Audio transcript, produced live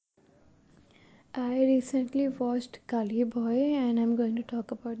I recently watched Gully Boy and I'm going to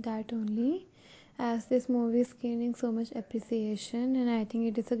talk about that only, as this movie is gaining so much appreciation and I think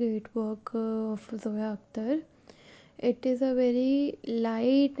it is a great work of Zoya Akhtar. It is a very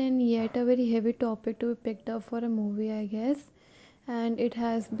light and yet a very heavy topic to be picked up for a movie, I guess, and it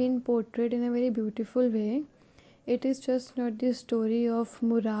has been portrayed in a very beautiful way. It is just not the story of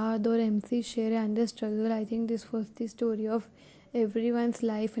Murad or MC Sher and the struggle. I think this was the story of everyone's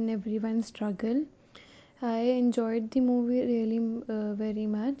life and everyone's struggle. I enjoyed the movie really very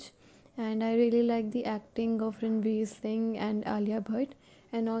much, and I really like the acting of Ranveer Singh and Alia Bhatt,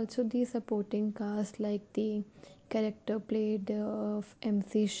 and also the supporting cast like the character played of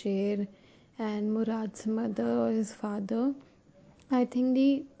MC Sher and Murad's mother or his father. I think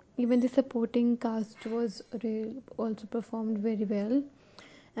the even the supporting cast was also performed very well,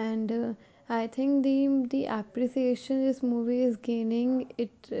 and I think the appreciation this movie is gaining,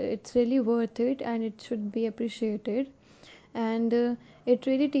 it's really worth it and it should be appreciated, and it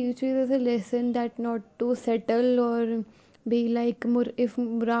really teaches us a lesson that not to settle or be like if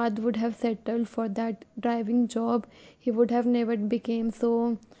Murad would have settled for that driving job, he would have never became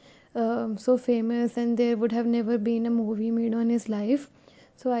so famous and there would have never been a movie made on his life.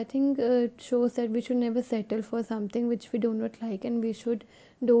 So I think it shows that we should never settle for something which we do not like, and we should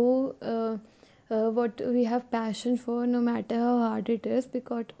do what we have passion for, no matter how hard it is,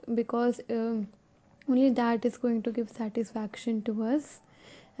 because only that is going to give satisfaction to us.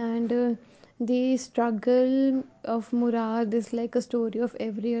 And the struggle of Murad is like a story of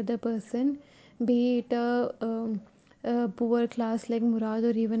every other person, be it a poor class like Murad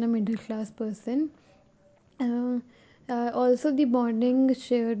or even a middle class person. uh, Also, the bonding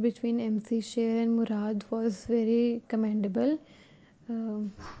shared between MC Sher and Murad was very commendable.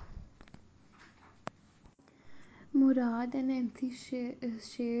 Um, Murad and MC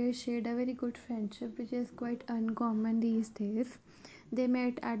Sher shared a very good friendship, which is quite uncommon these days. They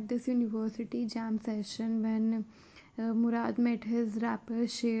met at this university jam session when Murad met his rapper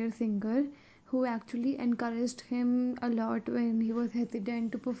Sher singer, who actually encouraged him a lot when he was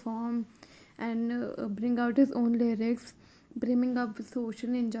hesitant to perform and bring out his own lyrics, bringing up social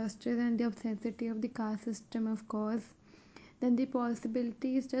injustice and the obscenity of the caste system, of course. Then the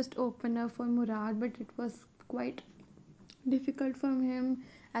possibilities just opened up for Murad, but it was quite difficult for him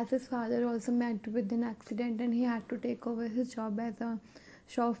as his father also met with an accident and he had to take over his job as a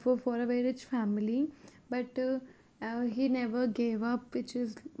chauffeur for a very rich family. But he never gave up, which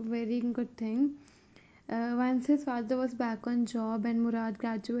is very good thing. Once his father was back on job and Murad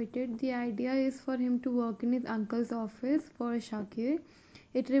graduated, the idea is for him to work in his uncle's office for Shakir.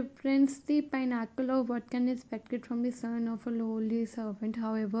 It represents the pinnacle of what can be expected from the son of a lowly servant.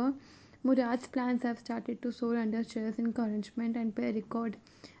 However, Murad's plans have started to soar under Cher's encouragement and pay record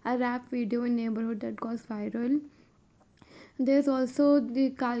a rap video in neighborhood that goes viral. There's also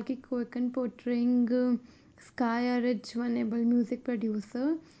the Kalki Koikan portraying Sky, a rich, vulnerable music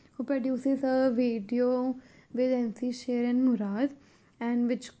producer who produces a video with MC Sher and Murad, and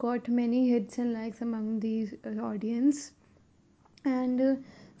which got many hits and likes among the audience. And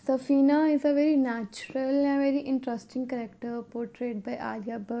Safina is a very natural and very interesting character portrayed by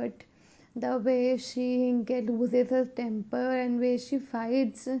Alia Bhatt. The way she loses her temper and way she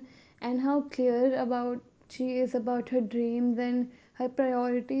fights, and how clear about she is about her dreams and her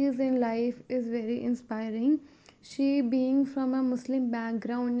priorities in life is very inspiring. She, being from a Muslim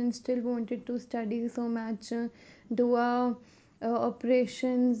background and still wanted to study so much, do a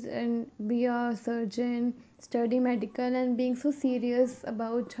operations and be a surgeon, study medical, and being so serious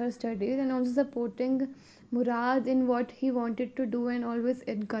about her studies, and also supporting Murad in what he wanted to do and always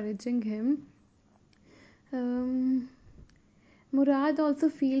encouraging him. um, Murad also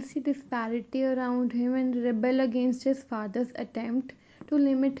feels the disparity around him and rebel against his father's attempt to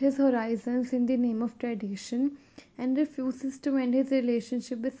limit his horizons in the name of tradition, and refuses to end his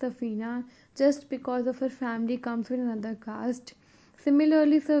relationship with Safina just because of her family comes from another caste.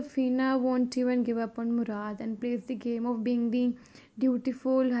 Similarly, Safina won't even give up on Murad and plays the game of being the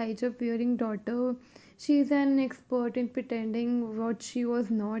dutiful hijab wearing daughter. She is an expert in pretending what she was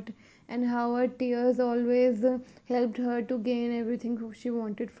not, and how her tears always helped her to gain everything she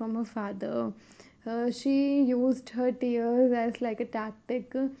wanted from her father. She used her tears as like a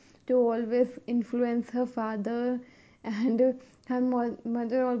tactic to always influence her father, and her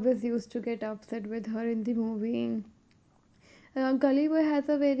mother always used to get upset with her in the movie. Gully Boy has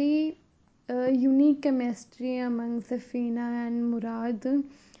a very unique chemistry among Safina and Murad,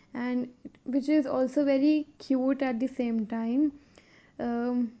 and which is also very cute at the same time.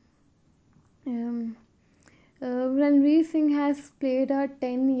 Um, um, Ranveer Singh has played a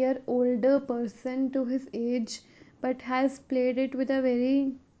 10-year older person to his age, but has played it with a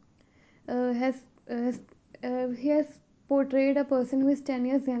very has he has portrayed a person who is 10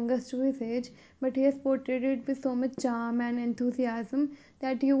 years younger to his age, but he has portrayed it with so much charm and enthusiasm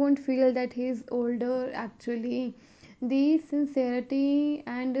that you won't feel that he is older actually. The sincerity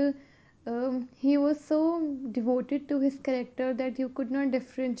and he was so devoted to his character that you could not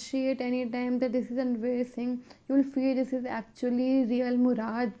differentiate any time that this is Ranveer Singh. You will feel this is actually real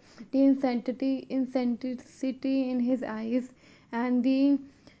Murad. The intensity in his eyes and the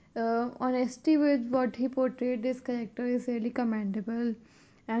honesty with what he portrayed this character is really commendable,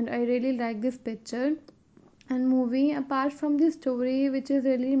 and I really like this picture and movie. Apart from the story, which is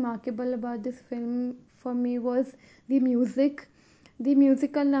really remarkable about this film for me, was the music. The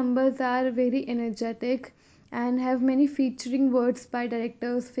musical numbers are very energetic and have many featuring words by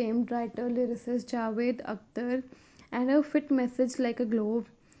directors, famed writer lyricist Javed Akhtar, and a fit message like a glove.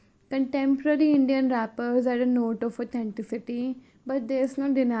 Contemporary Indian rappers add a note of authenticity, but there's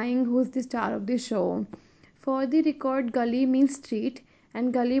no denying who's the star of the show. For the record, Gully means street,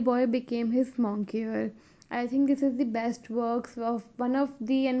 and Gully Boy became his monkier. I think this is the best works of one of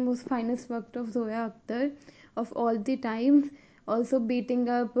the and most finest work of Zoya Akhtar of all the times. Also beating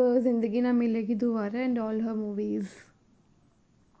up Zindagi Na Milegi Dubara and all her movies.